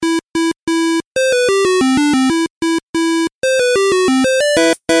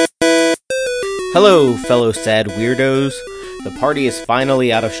Hello, fellow sad weirdos. The party is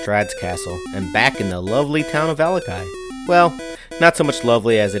finally out of Strahd's castle and back in the lovely town of Valakai. Well, not so much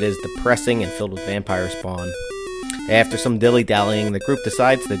lovely as it is depressing and filled with vampire spawn. After some dilly-dallying, the group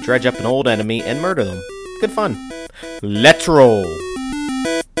decides to dredge up an old enemy and murder them. Good fun. Let's roll!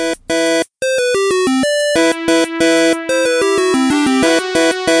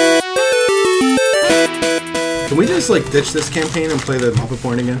 Can we just ditch this campaign and play the Muppet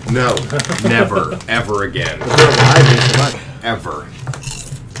Porn again? No, never, ever again. If they're alive, they survive. Ever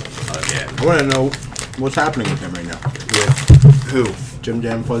again. I want to know what's happening with him right now. With who? Jim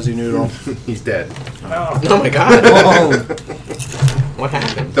Jam Fuzzy Noodle. He's dead. Oh my god. Oh. What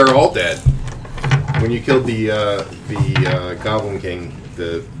happened? They're all dead. When you killed the Goblin King,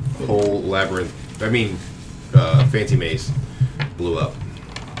 the whole labyrinth, Fancy Maze, blew up.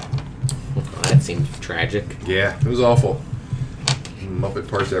 Well, that seems tragic. Yeah, it was awful. Muppet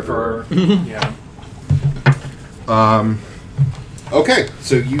parts everywhere. Yeah. Okay,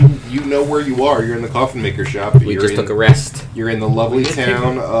 so you know where you are. You're in the coffin maker shop. We just took a rest. You're in the lovely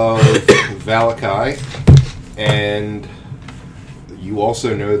town of Valakai, and you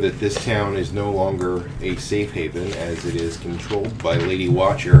also know that this town is no longer a safe haven, as it is controlled by Lady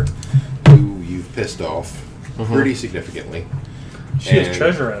Watcher, who you've pissed off pretty significantly. She has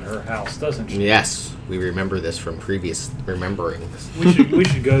treasure at her house, doesn't she? Yes, we remember this from previous rememberings. We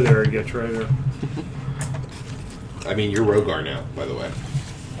should go there and get treasure. I mean, you're Rogar now, by the way.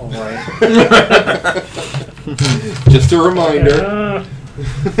 All right. Just a reminder.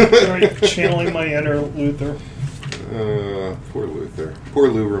 Right, channeling my inner Luther. Poor Luther. Poor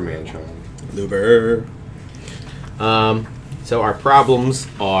Luther Manchon. Luber. So our problems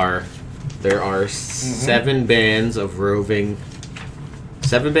are there are 7 bands of roving.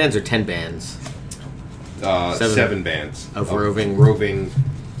 7 bands or 10 bands? 7 bands of roving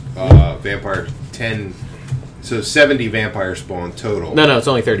vampire. 10. So 70 vampire spawn total. No, it's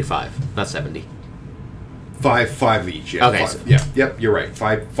only 35, not 70. 5 each. Yeah, okay. 5. Yep. You're right.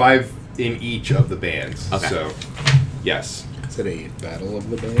 5 in each of the bands. Okay. So, yes. Is it a battle of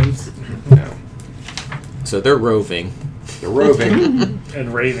the bands? No. So they're roving. They're roving.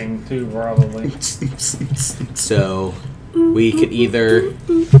 And raving, too, probably. So we could either...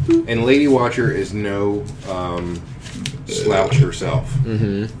 And Lady Watcher is no slouch herself.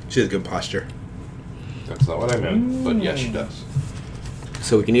 Mm-hmm. She has good posture. That's not what I meant, but yes, she does.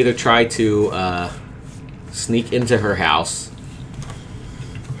 So we can either try to sneak into her house,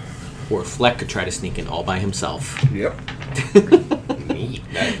 or Fleck could try to sneak in all by himself. Yep. Neat.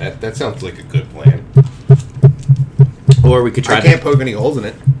 That sounds like a good plan. Or we could try I can't poke any holes in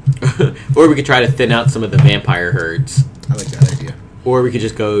it. or we could try to thin out some of the vampire herds. I like that idea. Or we could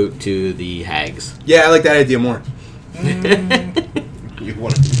just go to the hags. Yeah, I like that idea more. You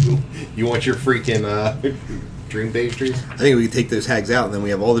want your freaking dream pastries? I think we could take those hags out and then we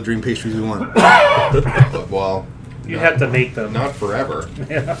have all the dream pastries we want. Well, You have to make them. not forever.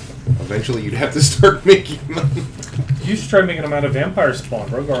 Yeah. Eventually, you'd have to start making them. You should try making them out of vampire spawn.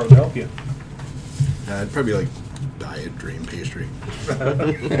 Rogar would help you. It'd probably be like diet dream pastry.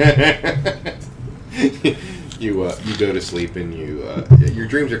 You go to sleep and your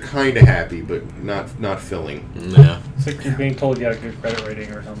dreams are kind of happy, but not filling. No. It's like you're being told you got a good credit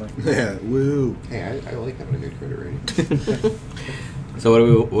rating or something. Yeah, woo. Hey, I like having a good credit rating. So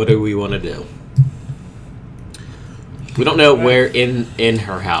what do we want to do? We don't know where in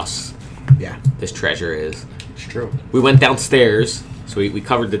her house Yeah. this treasure is. It's true. We went downstairs, so we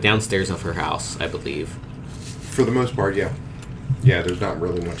covered the downstairs of her house, I believe. For the most part, yeah. Yeah, there's not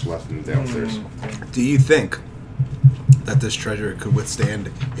really much left in the downstairs. Do you think that this treasure could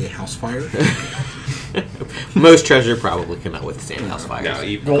withstand a house fire? Most treasure probably cannot withstand house fires. No,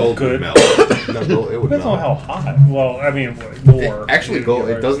 even Gold gold could. would melt. No, gold, it would Depends melt. on how hot. Well, I mean, more. Actually, gold,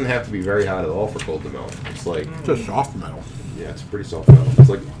 it doesn't have to be very hot at all for gold to melt. It's like, It's a soft metal. yeah, it's pretty soft metal. It's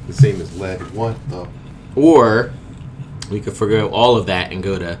like the same as lead. What the? Or we could forgo all of that and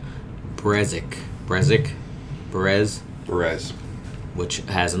go to Berez, Perez. which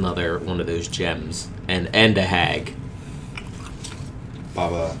has another one of those gems, and a hag.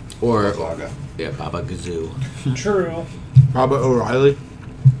 Baba. Or Saga. yeah, Baba Gazoo. True. Robert O'Reilly.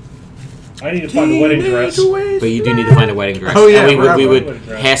 I need to find a wedding dress. But you do need to find a wedding dress. Oh, yeah, and we forever. would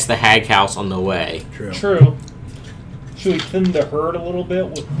pass the hag house on the way. True. True. Should we thin the herd a little bit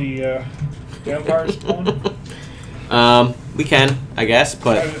with the vampire spawn? We can, I guess,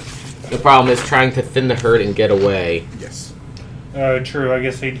 but the problem is trying to thin the herd and get away. Yes. True. I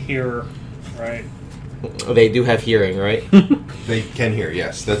guess they'd hear, right? They do have hearing, right? They can hear.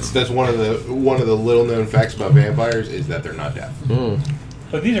 Yes, that's one of the little known facts about vampires is that they're not deaf.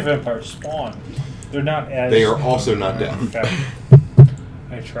 But these are vampire spawn. They're not as. They are also not deaf. Okay.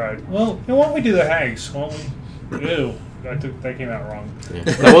 I tried. Well, why don't we do the hags? Why don't we? Ew. That came out wrong. Yeah.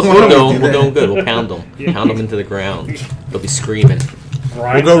 No, we're going good. We'll pound them. Pound them into the ground. They'll be screaming.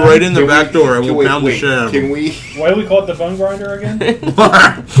 We'll go right in the back door and we'll pound the shit out of them. Can we? Why do we call it the bone grinder again?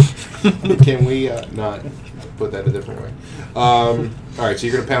 Can we not put that a different way? All right, so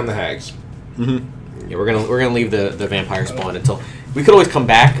you're gonna pound the hags. Mm-hmm. Yeah, we're gonna leave the vampire spawn until we could always come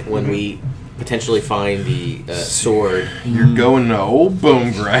back when we potentially find the sword, You're going to old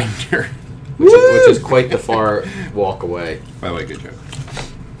bone grinder. which is quite the far walk away. By the way, good joke.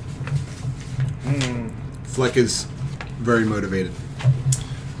 Fleck is very motivated.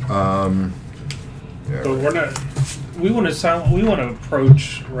 Yeah, But we're not. We want to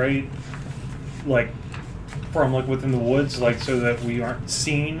approach right, like from like within the woods, like so that we aren't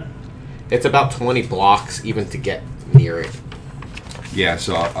seen. It's about 20 blocks even to get near it. yeah.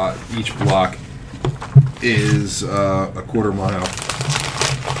 So each block is a quarter mile.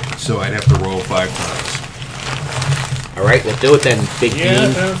 So I'd have to roll 5 times. All right, let's do it then, Big Yeah.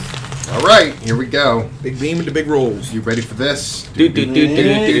 Bean. All right, here we go. Big beam into big rolls. You ready for this? Well,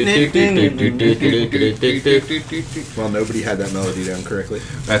 nobody had that melody down correctly.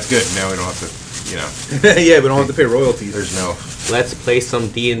 That's good. Now we don't have to, Yeah, we don't have to pay royalties. there's no. Let's play some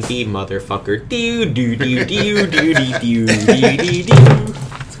D&D, motherfucker.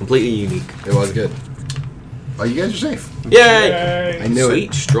 It's completely unique. It was good. Oh, you guys are safe. Yay! I knew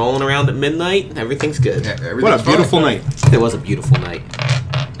Sweet, strolling around at midnight. Everything's good. Yeah, everything's What a fine. beautiful night. It was a beautiful night.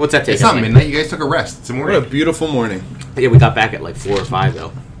 What's that take? It's not midnight. You guys took a rest. It's a What a morning. beautiful morning. Yeah, we got back at like 4 or 5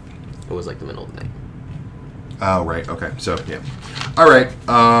 though. It was like the middle of the night. Oh, right. Okay. So, yeah. All right.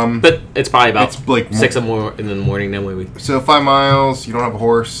 But it's probably about It's like 6 in the morning then when we. So 5 miles. You don't have a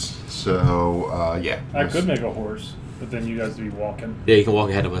horse. So, yeah. I could make a horse, but then you guys would be walking. Yeah, you can walk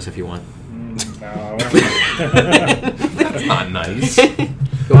ahead of us if you want. No. That's not nice. You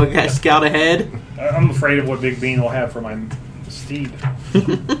want to scout ahead? I'm afraid of what Big Bean will have for my steed.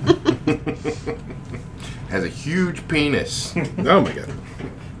 Has a huge penis. Oh my god.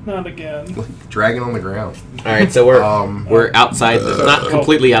 Not again. Dragging on the ground. All right, so we're outside, not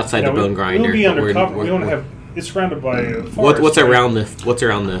completely outside the bone grinder. We'll be but undercover. we're- We don't we're- have. It's surrounded by a forest. What's right? around the? What's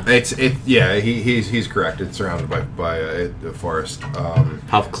around the? Yeah, he's correct. It's surrounded by a forest.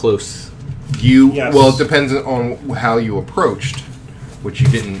 How close? Yes. Well, it depends on how you approached, which you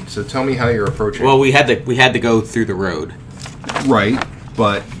didn't. So tell me how you're approaching. Well, we had to go through the road. right,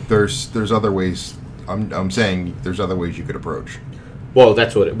 but there's other ways. I'm saying there's other ways you could approach. Well,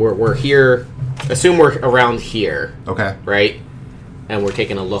 that's what we're here. Assume we're around here, Okay, right? And we're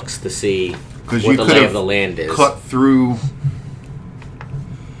taking a looks to see because what you the could lay of have the land is. cut through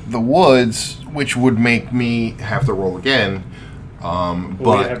the woods, which would make me have to roll again.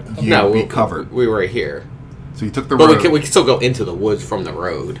 But you'd no, be covered. We were right here, So you took the but road. we can still go into the woods from the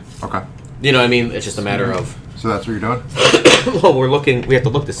road. Okay, You know what I mean? It's just a matter of. so that's what you're doing. Well, we're looking. We have to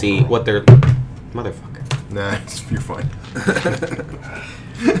look to see what they're. Motherfucker. Nah, you're fine.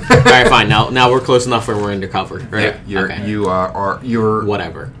 All right, fine. Now we're close enough where we're undercover, right? Yeah, Okay. you're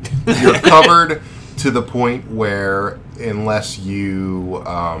Whatever. you're covered to the point where unless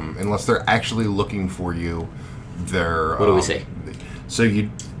they're actually looking for you, they're. What do we see? So you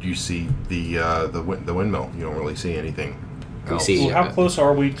see the windmill. You don't really see anything. We else. see- Well, how close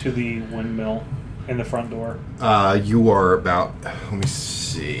are we to the windmill and the front door? You are about. Let me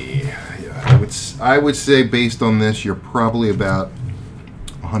see. Yeah, I would say based on this, you're probably about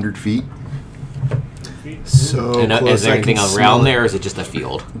 100 feet. So And close is there I anything can around smell it. there, or is it just a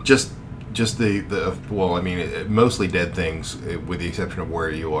field? Just the well, I mean, mostly dead things, with the exception of where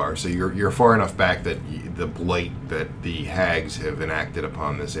you are. So you're far enough back that the blight that the hags have enacted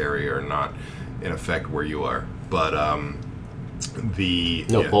upon this area are not in effect where you are. But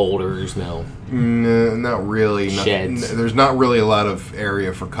No boulders, no. not really. Sheds. There's not really a lot of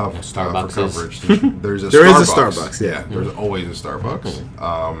area for cover. Starbucks for is. coverage. There's a There is a Starbucks. Starbucks, yeah. There's always a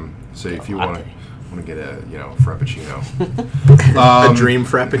Starbucks. So if you want latte. to get a frappuccino, A dream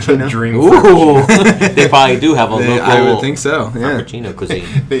frappuccino. dream. Ooh, they probably do have a local. I would think so. Yeah. Frappuccino cuisine.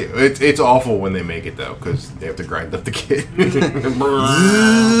 It's awful when they make it though, because they have to grind up the kid. Is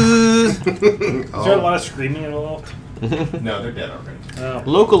there a lot of screaming involved? No, they're dead already. Oh.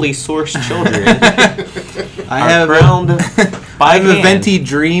 Locally sourced children I are have crowned by I have a hand. venti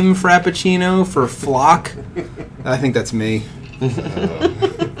dream frappuccino for Flock. I think that's me.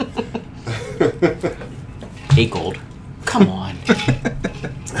 Hey, Gold. Come on.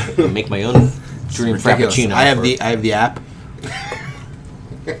 I'll make my own dream Ridiculous. frappuccino. I have the app.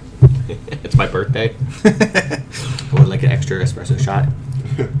 It's my birthday. I would like an extra espresso shot.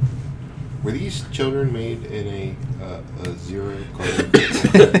 Were these children made in a zero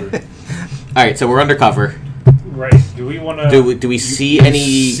carbon? All right, so we're undercover. Right. Do we want to? Do we see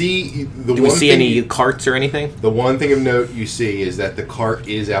any? Do we see any thing, carts or anything? The one thing of note you see is that the cart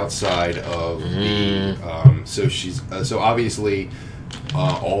is outside of the. So she's so obviously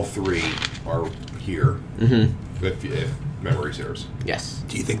all three are here. Mm-hmm. If memory serves. Yes.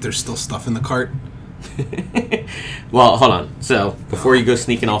 Do you think there's still stuff in the cart? Well, hold on. So before you go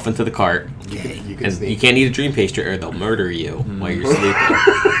sneaking off into the cart, You can and sneak. you can't eat a dream pastry or they'll murder you while you're sleeping.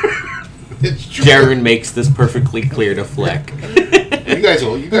 It's true. Darren makes this perfectly clear to Flick. You guys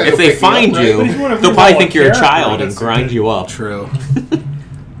will. If they find you, But if you wanna they'll be probably more think you're a character, child and that's grind good. you up. True.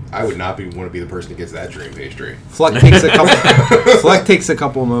 I would not want to be the person that gets that dream pastry. Fleck takes a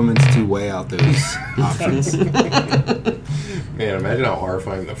couple moments to weigh out those options. Man, imagine how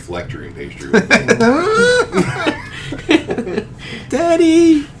horrifying the Fleck dream pastry would be.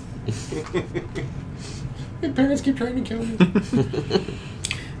 Daddy. My parents keep trying to kill me.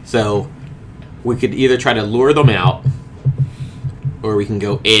 So we could either try to lure them out, or we can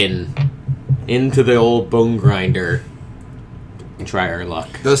go into the old bone grinder and try our luck.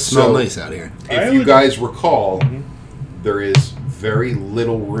 Those smell So- nice out here. If you guys recall, there is very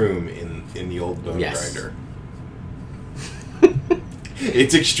little room in the old bone Yes. grinder.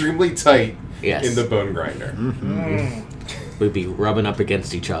 It's extremely tight Yes. in the bone grinder. We'd be rubbing up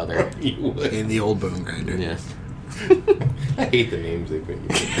against each other. You would. In the old bone grinder. Yes. I hate the names they put you.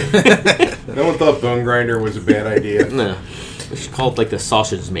 No one thought bone grinder was a bad idea. No. We should call it like the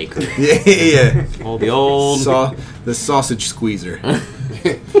sausage maker. Yeah. Oh, the old. The sausage squeezer.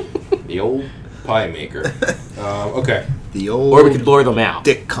 The old pie maker. Okay. The old Or we could lure them out.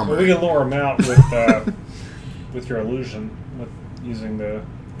 dick Well, comer. we can lure them out with your illusion, with using the.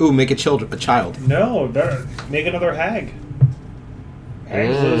 Ooh, make a child. No, make another hag.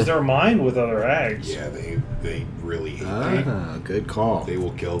 Hags lose their mind with other hags. Yeah, they really hate me. Ah, good call. They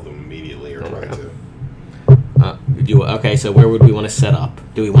will kill them immediately or try to. Okay, so where would we want to set up?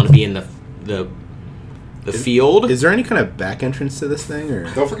 Do we want to be in the field? Is there any kind of back entrance to this thing,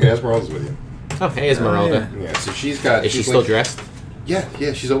 or? Don't forget Esmeralda's with you. Oh, hey, Esmeralda. Yeah, so she's got. Is she she's still like- dressed? Yeah,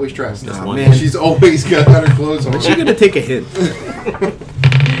 she's always dressed. Oh, one. man. She's always got her clothes on. Is she gonna take a hint?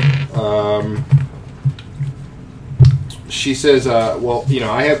 She says, well,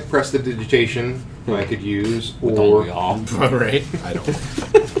 I have prestidigitation I could use, Don't or we all? Right. I don't.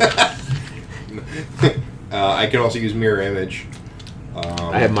 I can also use mirror image.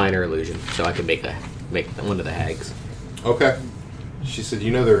 I have minor illusion, so I can make one of the hags. Okay. She said,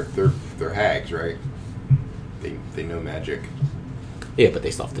 they're hags, right? They know magic. Yeah, but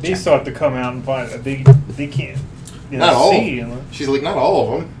they still have to They check. still have to come out and find. They can't. Not all. See. She's like, not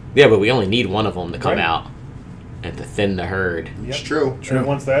all of them. Yeah, but we only need one of them to come Right. out and to thin the herd. Yep. It's true. And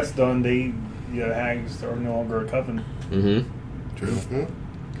once that's done, hags are no longer a coven. Mm-hmm. True. Mhm.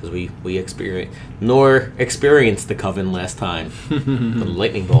 Because we experienced the coven last time. Put a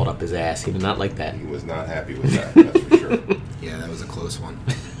lightning bolt up his ass. He did not like that. He was not happy with that, that's for sure. Yeah, that was a close one.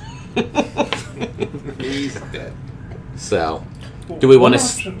 He's dead. So, do we want One to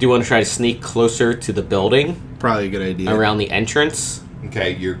option- do you want to try to sneak closer to the building Probably a good idea. around the entrance?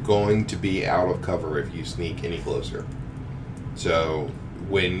 Okay, you're going to be out of cover if you sneak any closer. So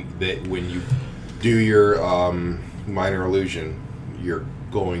when you do your minor illusion, they're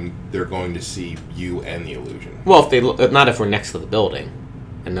going to see you and the illusion. Well, not if we're next to the building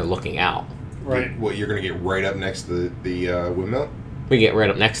and they're looking out. Right. What, you're going to get right up next to the windmill? We get right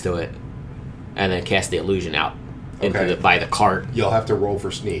up next to it and then cast the illusion out Okay. by the cart. You'll have to roll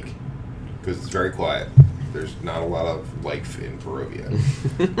for sneak because it's very quiet. There's not a lot of life in Barovia.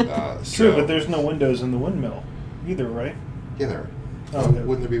 True, but there's no windows in the windmill either, right? Yeah, there are. Oh, Why okay.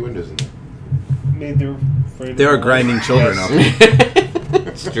 wouldn't there be windows in there? Maybe they're afraid. They of are the grinding light. children Yes. up.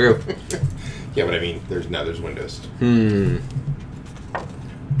 It's true. Yeah, but I mean, there's windows. I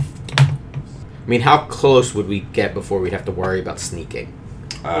mean, how close would we get before we'd have to worry about sneaking?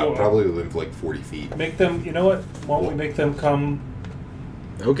 Probably within like 40 feet. Make them. You know what? Why don't we make them come?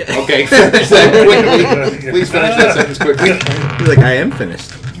 Okay. Okay, finish that quickly. Please finish that sentence quickly. He's like, I am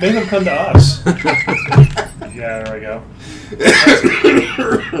finished. Make them come to us. Yeah, there we go.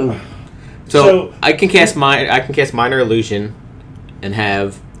 So I can cast minor illusion, and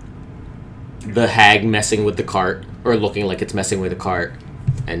have the hag messing with the cart or looking like it's messing with the cart,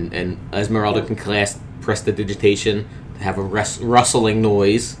 and Esmeralda can cast prestidigitation to have a rustling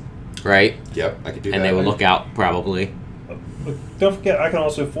noise, right? Yep, I could do that. And they will look out probably. But don't forget, I can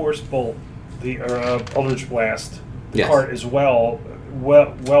also force bolt the Eldritch Blast. The Yes. cart is well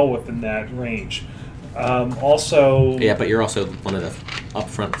within that range. Also, Yeah, but you're also one of the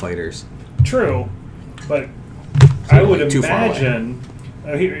upfront fighters. True, but I would Too far away. imagine.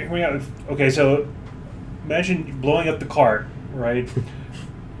 Here we go. Okay, so imagine blowing up the cart, right?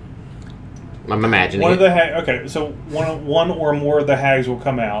 I'm imagining One it. of the okay, so one or more of the hags will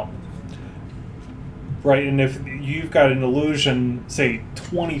come out, right? And if you've got an illusion, say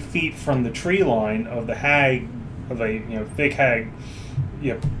 20 feet from the tree line of the hag, of a big hag,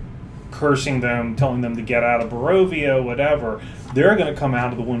 cursing them, telling them to get out of Barovia, whatever, they're going to come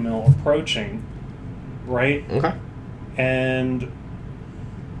out of the windmill approaching, right? Okay. And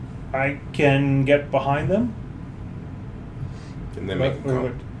I can get behind them. And then make them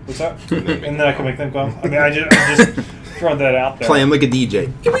come. What's that? And then make And then I can make them come. I mean, I'm just throwing that out there. Play him like a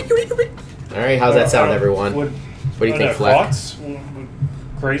DJ. All right. How's that sound, everyone? What do you think, Fleck? Thoughts?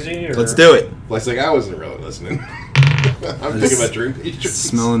 Crazy? Or? Let's do it. It's like I wasn't really listening. I'm thinking about Dream Patrons.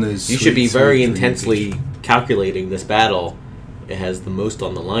 Smelling his. You should be very intensely calculating this battle. It has the most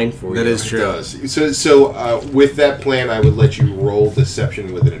on the line for you. That is It true. does. So with that plan, I would let you roll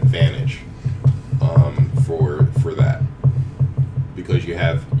deception with an advantage for that, because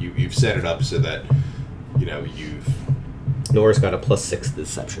you've set it up so that you've. Nora's got a +6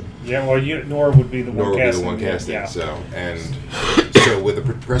 deception. Yeah, well, Nora would be the Nor one would be casting. the one casting. Yeah. So with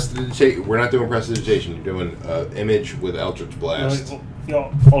the prestidigitation, we're not doing prestidigitation. You're doing image with Eldritch Blast.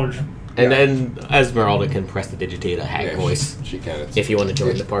 Aldrich. And then Esmeralda can prestidigitate a hag Yeah, voice She can. if you want to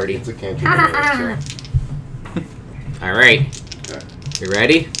join the party. It's a cantrip anyway, All right. so. Okay. You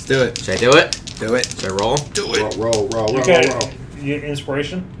ready? Let's do it. Should I do it? Do it. Should I roll? Do Roll. You got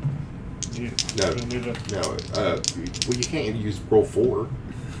inspiration? No. Well, you can't use roll 4.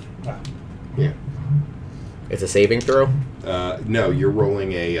 Ah. Yeah. It's a saving throw. No, you're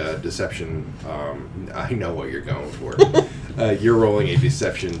rolling a deception. I know what you're going for. You're rolling a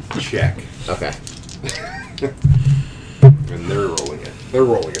deception check, Okay. and they're rolling it. They're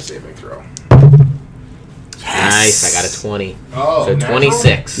rolling a saving throw. Nice. I got a 20. Oh, So natural?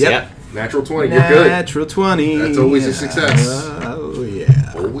 26. Yep. Natural 20. You're good. Natural 20. That's always a success. Oh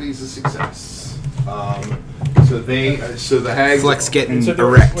yeah. Always a success. So the hags. Flex getting And so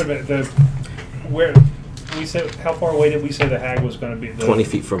erect. wait a minute. Where we said? How far away did we say the hag was going to be? 20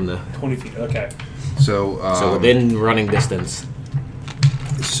 feet from the. 20 feet. Okay. So So within running distance.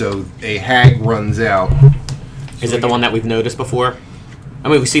 So a hag runs out. Is it the one that we've noticed before? I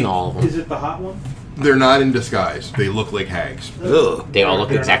mean, we've seen all of them. Is it the hot one? They're not in disguise. They look like hags. Ugh. They all look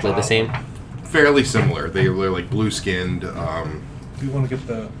They're exactly not the same. Fairly similar. They're like blue skinned. Do you want to get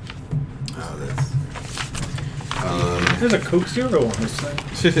the? Oh, that's. There's a Coke Zero on this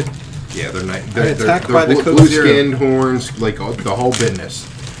thing. Yeah, they're not. They're attacked by the Coke blue Zero. skinned horns, like the whole business.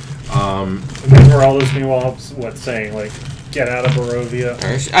 And then we're all those meanwhile saying like, "Get out of Barovia."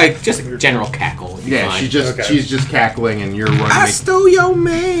 Just a general cackle. would be Yeah, fine. she's just cackling, and you're running. I stole your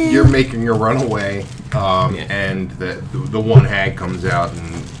man. You're making her run away, Yeah. and the one hag comes out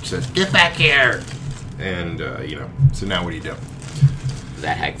and says, "Get back here!" And so now what do you do?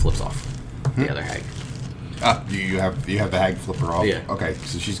 That hag flips off. The other hag. You have the hag flip her off. Yeah. Okay,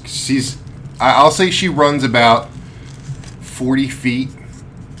 so she's I'll say she runs about 40 feet,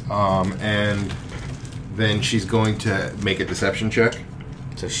 and then she's going to make a deception check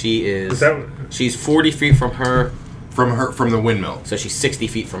So she is. Is that? She's 40 feet from her, from the windmill. so she's 60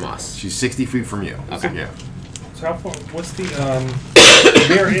 feet from us. She's 60 feet from you. Okay. Yeah. So how far? What's the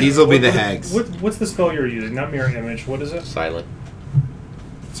mirror? These will be the what- hags. What's the spell you're using? Not mirror image. What is it? Silent.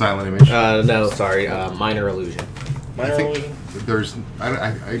 Silent image. No, sorry. Minor illusion. Minor I think illusion. there's.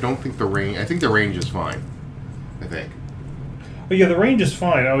 I don't think the range. I think the range is fine. I think. Oh yeah, the range is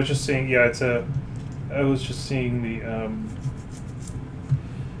fine. I was just saying. Yeah, it's a. I was just seeing the.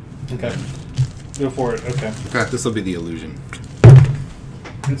 Okay. Go for it. Okay. This will be the illusion.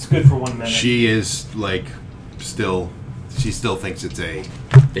 It's good for 1 minute. She is like still. She still thinks it's a.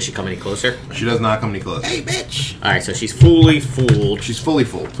 Does she come any closer? She does not come any closer. Hey, bitch. All right, so she's fully fooled, She's fully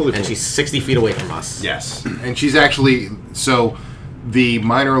full. and she's 60 feet away from us. Yes, and she's actually so. The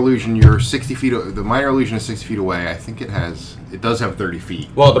minor illusion, you're 60 feet. The minor illusion is 60 feet away. I think it does have 30 feet.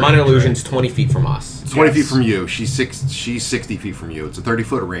 Well, the minor range, illusion's 20 feet from us. right? 20 Yes. feet from you. She's 60 feet from you. It's a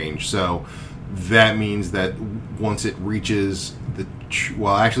 30-foot range. So that means that once it reaches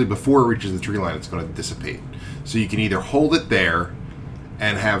actually before it reaches the tree line, it's going to dissipate. So you can either hold it there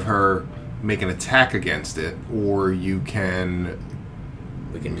and have her make an attack against it, or you can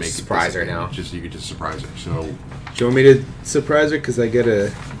We can make just it surprise her dissipate. now. You could just surprise her. So Do you want me to surprise her? Because I get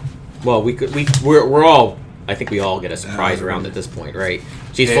a. Well, we're all. I think we all get a surprise round at this point, right?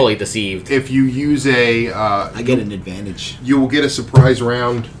 She's It- fully deceived. if you use a, I get an advantage. you will get a surprise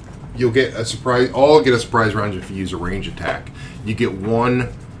round you'll get a surprise. All get a surprise round if you use a range attack. You get 1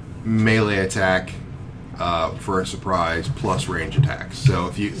 melee attack for a surprise plus range attacks. So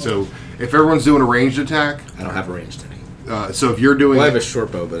if everyone's doing a ranged attack, I don't have a ranged any. so if you're doing, Well, I have a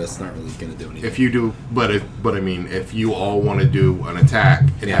short bow, but it's not really going to do anything. if you do, but I mean, if you all want to do an attack,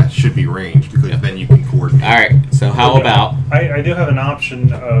 Yeah. it should be ranged because Yeah. then you can coordinate. All right. So how about I do have an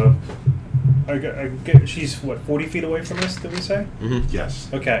option of. She's what 40 feet away from us? Did we say? Yes.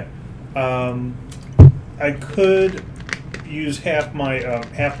 Okay. I could use half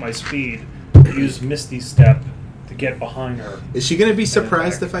my speed. Use Misty Step to get behind her. Is she going to be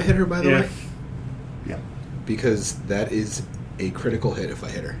surprised if I hit her, by the way? Yeah. Because that is a critical hit if I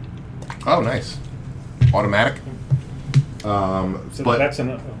hit her. Oh, nice. Automatic. So But that's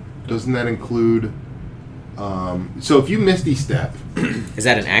an. doesn't that include? So if you Misty Step, is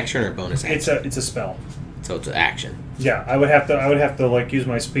that an action or a bonus action? It's a spell. So it's an action. Yeah, I would have to like use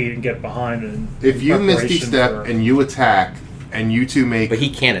my speed and get behind. And if you Misty preparation Step for- and you attack, and you two make, But he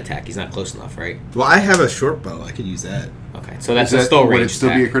can't attack. He's not close enough, right? Well, I have a short bow. I could use that. Okay. So that's is that- still would range it still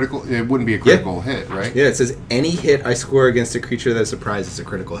be a attack. critical? It wouldn't be a critical hit, right? Yeah, it says any hit I score against a creature that is surprised is a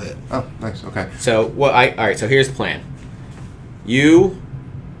critical hit. Oh, nice. Okay. So what? All right. So here's the plan. You,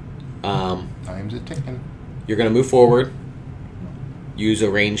 Time's a ticking. you're gonna move forward. Use a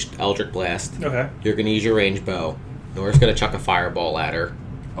ranged Eldritch Blast. Okay. You're gonna use your ranged bow. Nora's gonna chuck a fireball at her.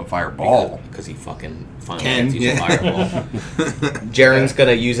 A fireball. Because he fucking finally Can, gets to use yeah. a fireball. Jaren's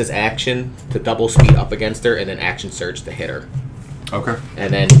gonna use his action to double speed up against her and then action surge to hit her. Okay.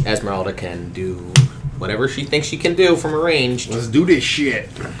 And then Esmeralda can do whatever she thinks she can do from a range. Let's do this shit.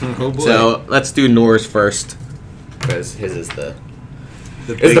 Oh boy. So let's do Nora's first. Because his is the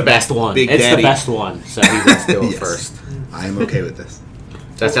best one. Big It's Daddy. the best one. So he wants to do it Yes. first. I am okay with this.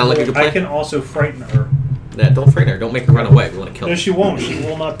 Does that sound like a good plan? I can also frighten her. Yeah, don't frighten her. Don't make her run away. We want to kill No, her. she won't. She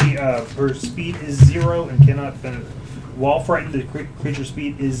will not be. Her speed is 0 and cannot benefit. While frightened, the creature's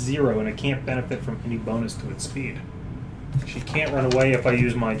speed is 0 and it can't benefit from any bonus to its speed. She can't run away if I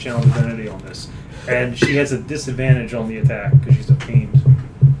use my channel divinity on this, and she has a disadvantage on the attack because she's a fiend.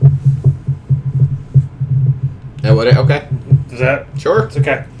 Okay. Does that? Sure. It's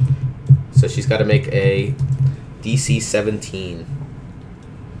okay. So she's got to make a DC 17,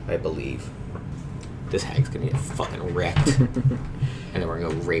 I believe. This hag's gonna get fucking wrecked. And then we're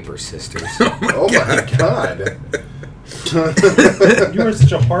gonna go rape her sisters. Oh my god. You are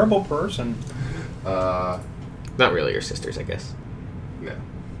such a horrible person. Not really her sisters, I guess. No.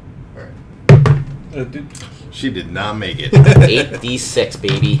 Alright. Dude, She did not make it. 8d6,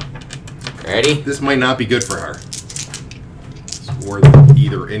 baby. Ready? This might not be good for her. Or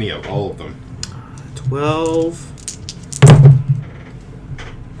either any of all of them. 12,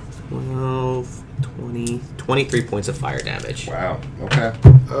 20, 23 points of fire damage. Wow. Okay.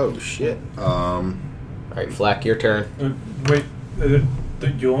 Oh shit. Alright, Flack, your turn. wait.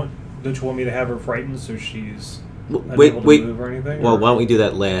 Don't you want me to have her frightened so she's Wait, unable to wait. move or anything? Well, or? why don't we do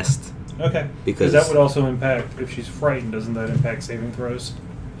that last? Okay. Because- that would also impact if she's frightened. Doesn't that impact saving throws?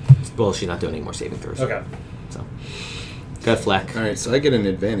 Well, she's not doing any more saving throws. Okay. So, go ahead, Flack. All right, so I get an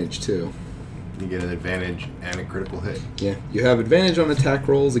advantage too. You get an advantage and a critical hit. Yeah, you have advantage on attack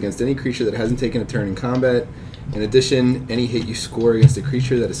rolls against any creature that hasn't taken a turn in combat. In addition, any hit you score against a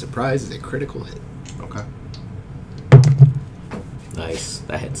creature that is surprised is a critical hit. Okay. Nice.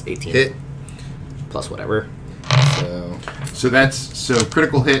 That hits 18. Hit. Plus whatever. So So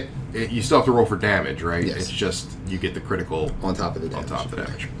critical hit. You still have to roll for damage, right? Yes. It's just you get the critical on top of the on damage. top of the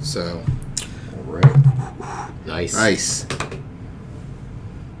damage. So All right. Nice. nice.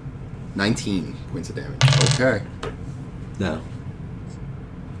 19 points of damage. Okay. No.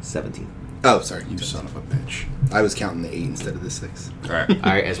 17. Oh, sorry. You son of a bitch. I was counting the 8 instead of the 6. All right.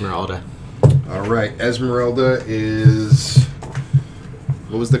 Alright, Esmeralda. All right. Esmeralda is.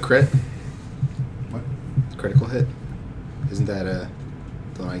 What was the crit? What? Critical hit? Isn't that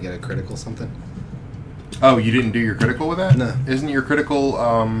don't I get a critical something? Oh, you didn't do your critical with that? No. Isn't your critical?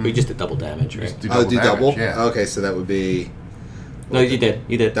 We just did double damage, right? just do Do damage, double? Yeah. Okay, so that would be. No, you did.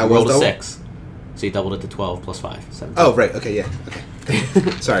 You did. That You rolled was a double? 6. So you doubled it to 12 plus 5. 17. Oh, right. Okay, yeah. Okay.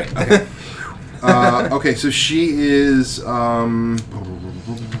 Sorry. Okay. Okay, so she is.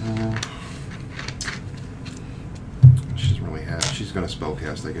 She doesn't really have. She's going to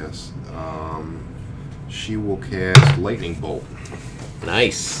spellcast, I guess. She will cast Lightning Bolt.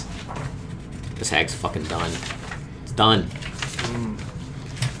 Nice. This hag's fucking done. It's done.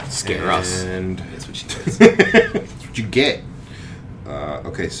 Scare us. And That's what she does. that's what you get.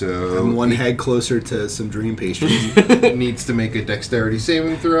 Okay, so I'm one head closer to some dream pastries. needs to make a dexterity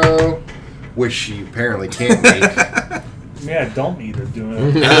saving throw, which she apparently can't make. Yeah, don't need her doing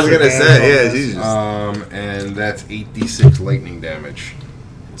it. I was gonna say, yeah, she's just. And that's 8d6 lightning damage.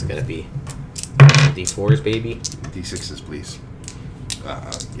 It's gonna be D4s, baby. D6s, please. Yeah.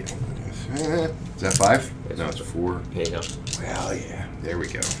 Is that 5? No, it's 4. Here you go. Well, yeah. There we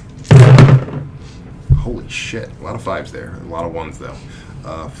go. Holy shit. A lot of 5s there. A lot of 1s,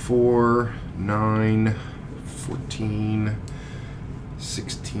 though. 4, 9, 14,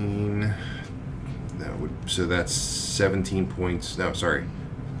 16. So that's 17 points. No, sorry.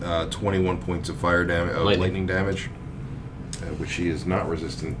 21 points of fire damage, lightning damage. Which she is not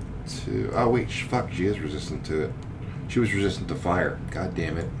resistant to. Oh, wait. Fuck. She is resistant to it. She was resistant to fire. God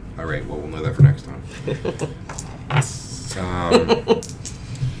damn it. Alright, well, we'll know that for next time. It's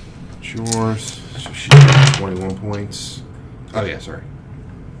yours. So she has 21 points. Oh, yeah, sorry.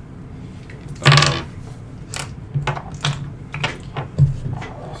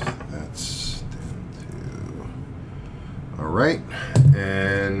 So that's down to. Alright.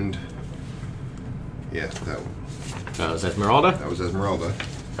 And. Yeah, that one. That was Esmeralda. That was Esmeralda.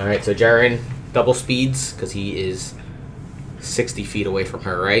 Alright, so Jaren double speeds because he is 60 feet away from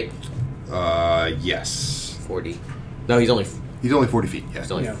her, right? Yes. 40. No, he's only 40 feet, yeah.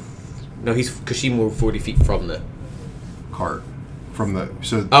 He's only, Yeah. No, he's because she moved 40 feet from the Cart. From the.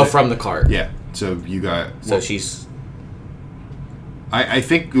 So from the cart. Yeah. So you got. So she's I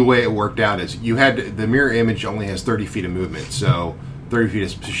think the way it worked out is you had. The mirror image only has 30 feet of movement, so 30 feet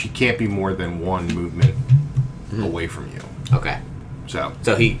is. So she can't be more than one movement away from you. okay. So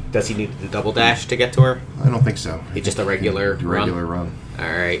he need the double dash to get to her? I don't think so. It's just a regular run. All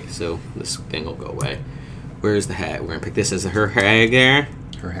right, so this thing will go away. Where's the hag? We're gonna pick this as her hag there.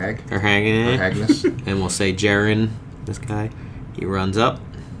 Her hag. Her hag in Her it. hagness. And we'll say Jaren, this guy, he runs up.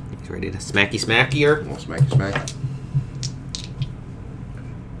 He's ready to smacky her. Well, smack.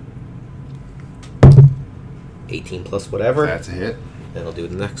 18 plus whatever. That's a hit. Then I'll do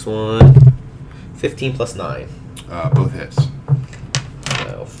the next one. 15 plus 9. Both hits.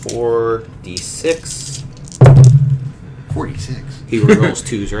 So 4d6. 46. He rolls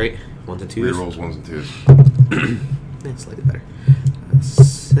 2s, right? 1s and 2s? Rerolls 1s and 2s. Yeah, slightly better.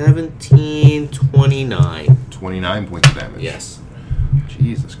 17, 29. 29 points of damage. Yes.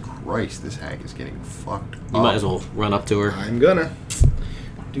 Jesus Christ, this hag is getting fucked up. You might as well run up to her. I'm gonna.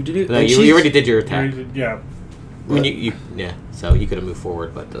 No, you already did your attack. Yeah. I mean, you yeah, so you could have moved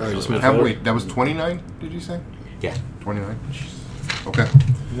forward, but... Oh, just How, wait, that was 29, did you say? Yeah. 29? Okay.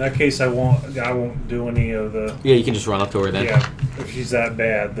 In that case, I won't do any of the. Yeah, you can just run up to her then. Yeah. If she's that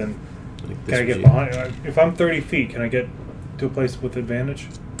bad, then Like can I this get would behind? If I'm 30 feet, can I get to a place with advantage?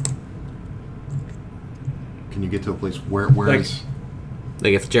 Can you get to a place where Like- is...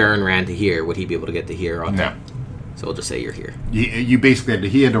 Like if Jaren ran to here, would he be able to get to here? No. So we'll just say you're here. You basically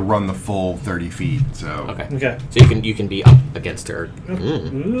he had to run the full 30 feet, so... Okay. Okay. So you can be up against her.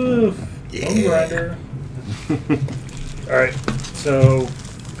 Mm. Ooh. Bone grinder. All right. So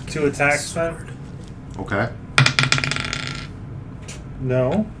 2 attacks then. Okay.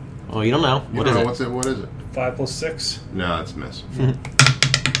 No. Oh, you don't know. You What don't is know, it? What is it? 5 plus 6. No, it's a miss.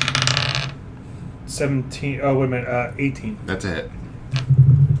 17. Oh, wait a minute. 18. That's a hit.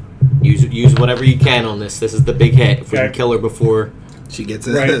 Use whatever you can on this. This is the big hit. If we can Okay. kill her before... She gets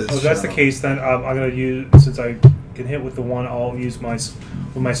it. Right. Oh, if that's the case, then I'm gonna use, since I can hit with the one, I'll use my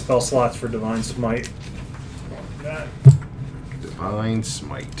spell slots for Divine Smite. That. Divine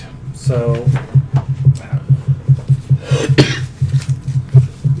Smite. So.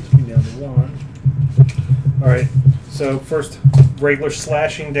 Gets me down to 1. All right. So first, regular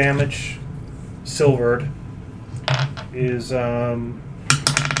slashing damage, silvered, is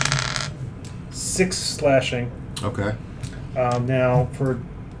 6 slashing. Okay. Now, for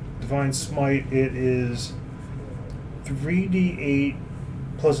Divine Smite, it is 3d8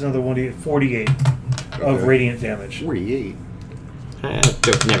 plus another 1d8, 48 of Okay. radiant damage. 48.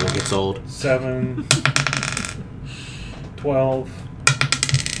 Joke never gets old. 7, 12,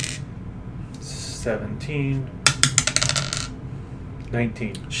 17,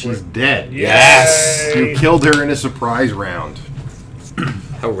 19. She's dead. Yes! You killed her in a surprise round.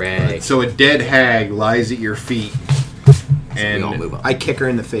 Hooray. So a dead hag lies at your feet. We all And move up. I kick her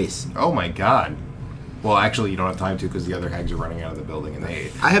in the face. oh my god. Well, actually, you don't have time to because the other hags are running out of the building and they...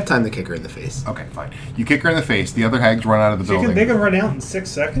 I have time to kick her in the face. Okay, fine. You kick her in the face. The other hags run out of the So building. they can run out in 6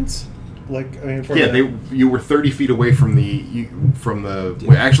 seconds? You were 30 feet away from well,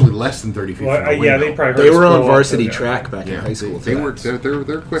 actually less than 30 feet from the yeah, window. they probably heard They us were blow on up varsity the- track back in high school. They for were that.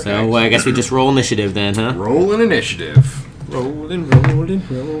 they're quick. So hags. I guess we just roll initiative then, huh? Roll an initiative. Rolling.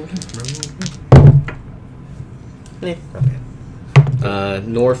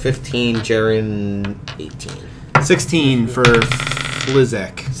 Nor 15, Jaren 18. 16 for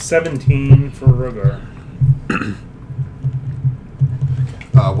Flizek. 17 for Rogar.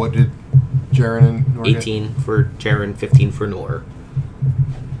 What did Jaren and Nor get? 18 for Jaren, 15 for Nor.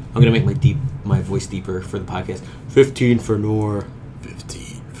 I'm gonna make my voice deeper for the podcast. 15 for Nor.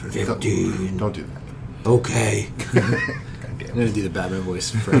 15 for 15. Don't do that. Okay. I'm going to do the Batman voice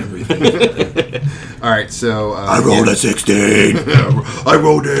for everything. All right, so I rolled a 16. I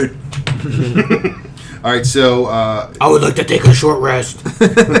rolled it. All right, so I would like to take a short rest.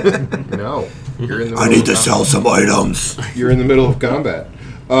 no, you're in the. I need to sell some items. You're in the middle of combat.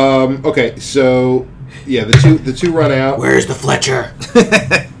 Okay, so yeah, the two run out, Where's the Fletcher?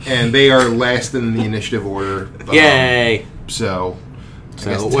 and they are last in the initiative order. Yay! So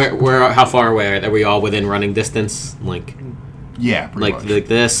where? How far away are we? All within running distance? Like yeah, pretty much. like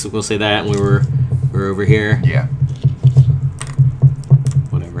this. We'll say that, and we're over here. Yeah.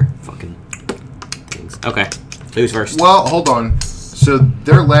 Whatever. Fucking things. Okay. Who's first? Well, hold on. So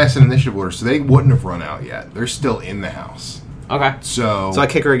they're last in initiative order, so they wouldn't have run out yet. They're still in the house. Okay. So So I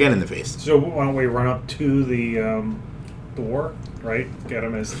kick her again in the face. So why don't we run up to the door, right? Get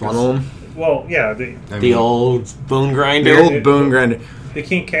them as Funnel them. Well, yeah, The old bone grinder. The old bone grinder. they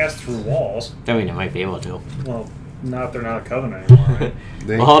can't cast through walls. I mean, it might be able to. Well, not if they're not a covenant anymore. Right?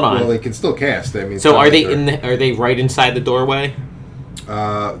 Well, hold on. Well, they can still cast. I mean, it's So not are like they they're- are they right inside the doorway?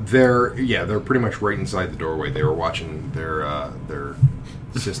 They're pretty much right inside the doorway. They were watching their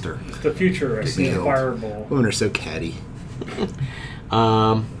sister. It's the future. I see a Nailed. fireball. Women are so catty.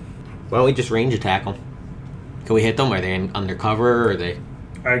 Why don't we just range attack them? Can we hit them? Are they undercover? Or are they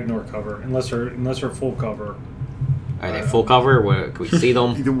I ignore cover unless they're full cover. full cover? Can we see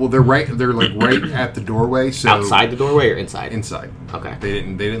them Well, they're right. They're like right at the doorway. So outside the doorway or inside? Inside. Okay. They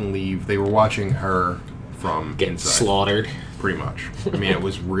didn't leave. They were watching her from Get inside. slaughtered. Pretty much. I mean, it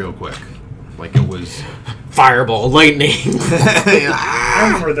was real quick. Like it was. Fireball, lightning. I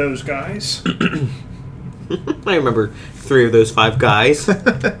remember those guys. I remember 3 of those 5 guys.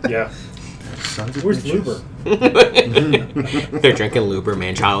 Yeah. Sons of Where's bitches. Luber? They're drinking Luber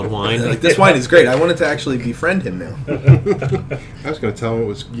man-child wine. Like, this wine is great. I wanted to actually befriend him now. I was going to tell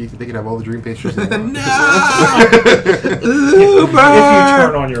them they could have all the dream pastries. They want. If you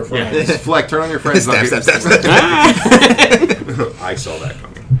turn on your friends. Fleck, turn on your friends. Stab, stab, stab, stab. I saw that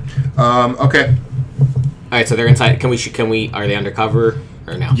coming. Okay. All right, so they're inside. Can we? Are they undercover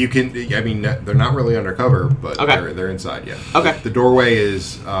or no? You can. I mean, they're not really undercover, but Okay. they're inside. Yeah. Okay. The doorway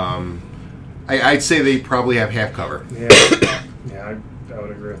is. I'd say they probably have half cover. Yeah, I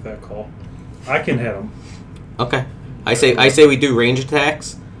would agree with that call. I can hit them. Okay. I say we do range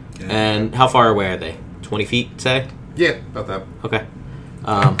attacks. And how far away are they? 20 feet, say? Yeah, about that. Okay.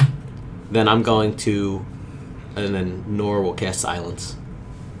 Then I'm going to... And then Nor will cast silence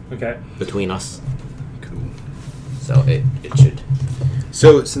Okay. between us. Cool. So it should...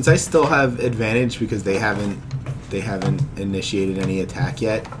 So since I still have advantage because they haven't initiated any attack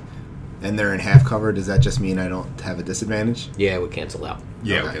yet, and they're in half cover, does that just mean I don't have a disadvantage? Yeah, we cancel out.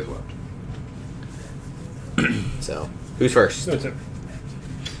 Yeah. Okay. Okay. As well. So, who's first? That's it.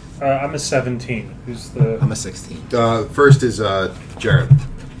 I'm a 17. Who's the... I'm a 16. First is Jared.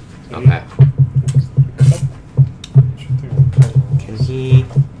 Okay. Can he...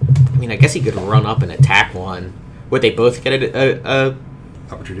 I mean, I guess he could run up and attack one. Would they both get a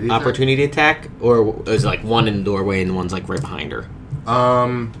Opportunity. attack? opportunity attack? Or is it like one in the doorway and one's like right behind her?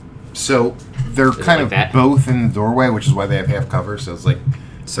 So they're it kind like of that? both in the doorway, which is why they have half cover. So it's like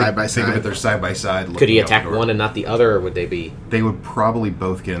Side by Think of it, side. they're side by side. Could he looking out the attack door. one and not the other, or would they be... They would probably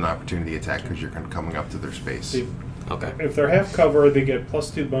both get an opportunity attack because you're coming up to their space. See, Okay. if they're half cover, they get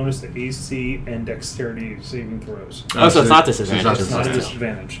 +2 bonus to AC and Dexterity saving throws. Oh, so it's not it's disadvantage. It's not a Yeah.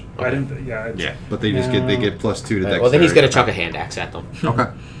 disadvantage. Okay. I didn't. Yeah. It's, Yeah, but they just get +2 to dexterity. Well, then he's going to chuck a hand axe at them. Okay.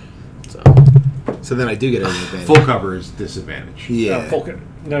 So, So then I do get an advantage. Full cover is disadvantage. Yeah.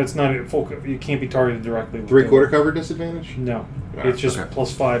 No, it's not a full. You can't be targeted directly. With 3/4 cover disadvantage? No, Ah, it's just okay.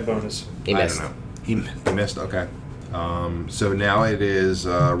 +5 bonus. he I missed. don't know. He, He missed. Okay. So now it is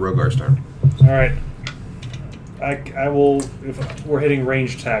Rogar's turn. All right. I will. If we're hitting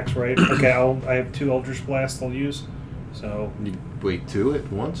range attacks, right? Okay. I have 2 Eldritch Blasts I'll use. So You wait 2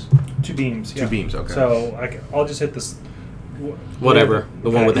 at once. 2 beams. 2 Yeah. beams. Okay. So I'll just hit this. Whatever. The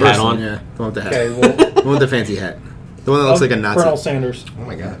one with the first hat one, on. yeah. The one with the hat. Okay. Well, The one with the fancy hat. The one that looks like a Nazi. Colonel Sanders. Oh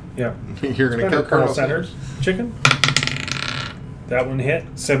my god. Yeah. You're gonna Better kill Colonel Sanders. Chicken. That one hit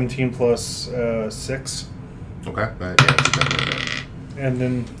 17 plus 6, Okay. Yeah, it's definitely that. and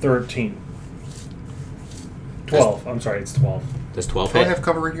then 13. 12. I'm sorry, it's 12. Does 12 I hit? have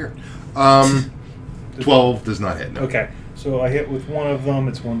cover right here. 12 does not hit. No. Okay, so I hit with one of them.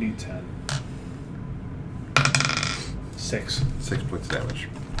 It's 1d10. 6. 6 points of damage.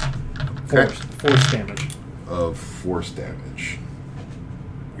 Okay. Force damage. Of force damage.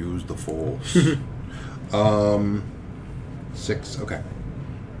 Use the force. 6. Okay.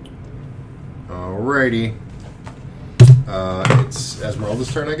 Alrighty. It's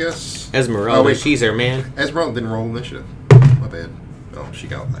Esmeralda's turn, I guess. Esmeralda, Oh, wait. she's her man. Esmeralda didn't roll initiative. My bad. Oh, she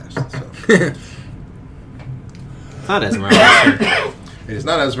got last. So. It's not Esmeralda. It is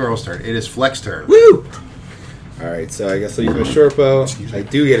not Esmeralda's turn. It is Fleck's turn. Woo! Alright, so I guess I'll use my short bow. I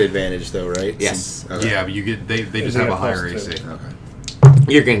do get advantage, though, right? Yes. Okay. Yeah, but you get they just they have a have higher +2. AC. Okay.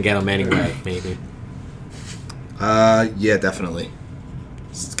 You're gonna get them anyway, maybe. Yeah, definitely.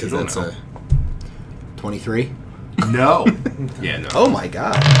 Because You don't that's know. a 23. No. Yeah, no. Oh my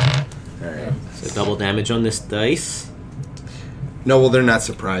god. Alright. So double damage on this dice. No, well, they're not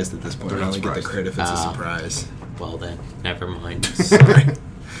surprised at this point. They're I not only get the surprised. crit if it's a Ah. surprise. Well then, never mind. Sorry.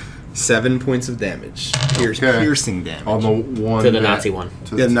 7 points of damage. Okay. Piercing damage. On the one To the that- Nazi one.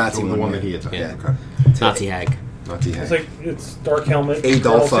 To The Nazi to the one, one yeah. that he attacked. Yeah. Okay. Nazi hag. Nazi hag. It's like it's Dark Helmet. and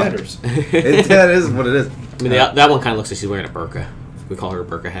Adolfa. Colonel Sanders. That is what it is. I mean, that one kind of looks like she's wearing a burqa. We call her a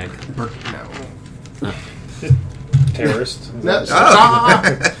burqa hag. No. Terrorist. No, Oh.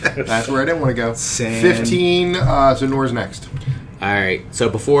 that's where I didn't want to go. Sand. 15. So Nora's next. All right. So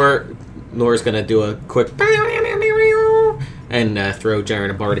before Nora's gonna do a quick and throw Jaren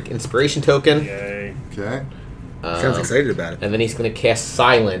a bardic inspiration token, Yay. Okay. Sounds excited about it. and then he's gonna cast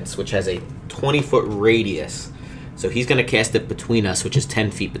silence, which has a 20-foot radius. So he's gonna cast it between us, which is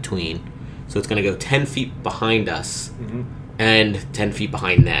 10 feet between. So it's gonna go 10 feet behind us and 10 feet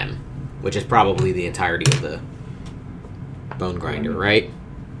behind them, which is probably the entirety of the bone grinder, right?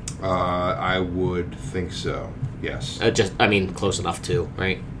 I would think so. Yes. I mean, close enough too,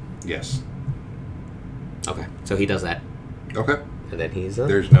 right? Yes. Okay, so he does that, Okay. and then he's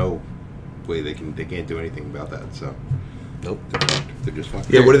There's no way they can't do anything about that. So nope. they're just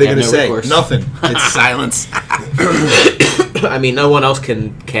fucking. Yeah, what are they Have going to no say? recourse. Nothing. It's silence. I mean, no one else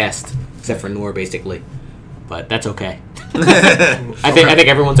can cast except for Nor, basically, but that's okay. I think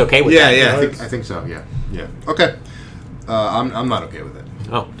everyone's okay with Yeah, that. yeah. I think so. Yeah. Yeah. Okay. I'm not okay with it.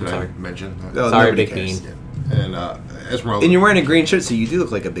 Oh, Did sorry. I mention that? Oh, Sorry, nobody Big cares. Bean. Yeah. And Esmeralda. And you're wearing a green shirt, so you do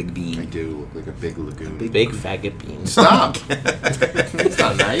look like a big I bean. do look like a big lagoon. Big faggot bean. Stop. It's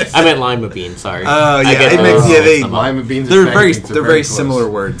not nice. I meant lima bean. Sorry. Oh, I yeah, get it those makes- yeah, mixed they- up. Lima beans. They're and very, faggots are they're very close. similar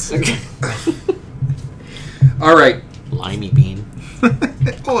words. All right. Limey bean.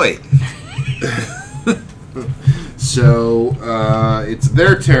 Boy. So it's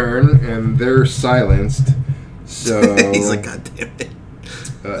their turn, and they're silenced. So He's like, God damn it.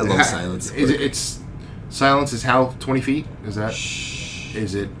 I love silence. It's silence is how 20 feet? Is that?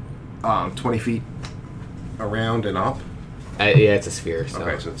 Is it 20 feet around and up? Yeah, it's a sphere. So.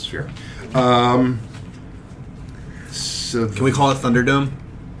 Okay, so it's sphere. So Can we call it Thunderdome?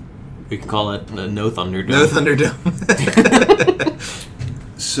 We can call it no Thunderdome. No Thunderdome.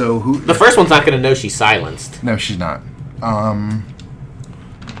 So who? The first one's not going to know she's silenced. No, she's not. All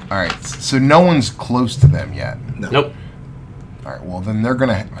right. So no one's close to them yet. No. Nope. All right. Well, then they're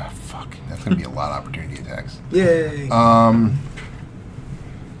gonna. Fuck. That's gonna be a lot of opportunity attacks. Yay.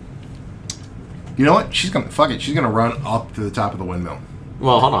 You know what? She's gonna fuck it. She's gonna run up to the top of the windmill.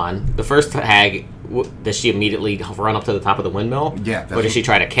 Well, hold on. The first hag, does she immediately run up to the top of the windmill? Yeah, that's Or does she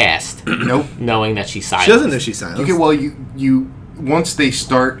try to cast, Nope. knowing that she's silenced? She doesn't know she's silenced. You can. Well, you once they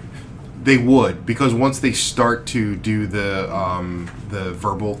start, they would, because once they start to do the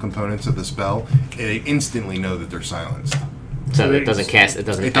verbal components of the spell, they instantly know that they're silenced. So it doesn't cast. It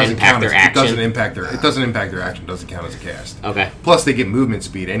doesn't, It doesn't impact count their as, action. It doesn't impact their. It doesn't impact their action. Doesn't count as a cast. Okay. Plus, they get movement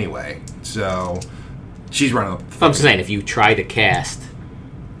speed anyway. So she's running up. I'm just saying, if you try to cast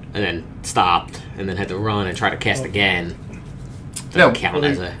and then stopped and then had to run and try to cast again, doesn't count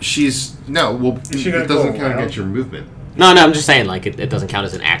as a. She's no. Well, Is she gonna it doesn't go count around? against your movement. No, I'm just saying, like it doesn't count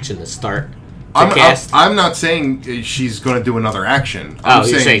as an action to start to cast. I'm not saying she's going to do another action. Oh, I'm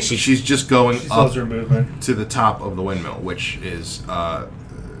you're saying she's just going She up slows her movement. to the top of the windmill, which is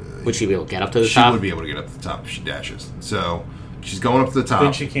Would she be able to get up to the she top? would be able to get up to the top if she dashes. So she's going up to the top.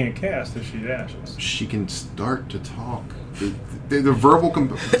 Then she can't cast if she dashes. She can start to talk. The verbal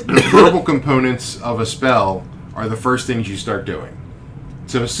the verbal components of a spell are the first things you start doing.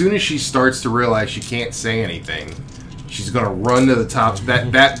 So as soon as she starts to realize she can't say anything, she's going to run to the top.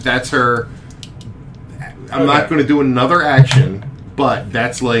 That's her. I'm not going to do another action, but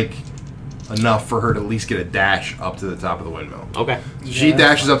that's like enough for her to at least get a dash up to the top of the windmill. Okay. She Yeah,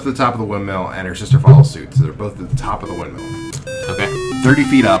 dashes up to the top of the windmill, and her sister follows suit. So they're both at the top of the windmill, Okay. 30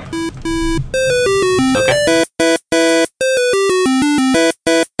 feet up. Okay.